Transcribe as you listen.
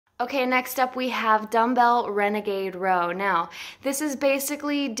Okay, next up we have dumbbell Renegade Row. Now, this is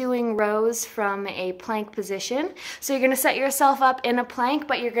basically doing rows from a plank position. So you're gonna set yourself up in a plank,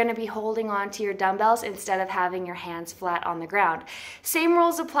 but you're gonna be holding on to your dumbbells instead of having your hands flat on the ground. Same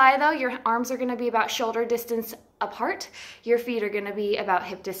rules apply though. Your arms are gonna be about shoulder distance apart. Your feet are gonna be about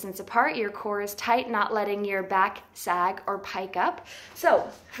hip distance apart. Your core is tight, not letting your back sag or pike up. So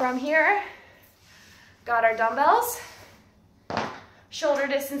from here, got our dumbbells. Shoulder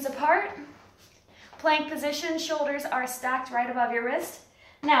distance apart, plank position, shoulders are stacked right above your wrist.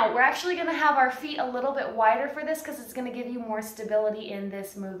 Now, we're actually gonna have our feet a little bit wider for this because it's gonna give you more stability in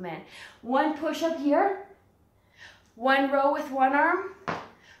this movement. One push up here, one row with one arm,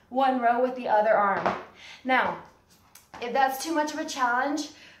 one row with the other arm. Now, if that's too much of a challenge,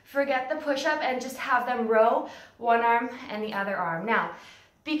 forget the push up and just have them row one arm and the other arm. Now,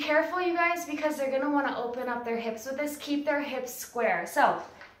 be careful, you guys, because they're gonna wanna open up their hips with this. Keep their hips square. So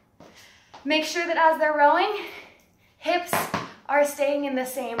make sure that as they're rowing, hips are staying in the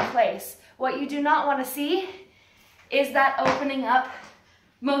same place. What you do not wanna see is that opening up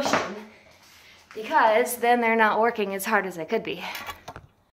motion, because then they're not working as hard as they could be.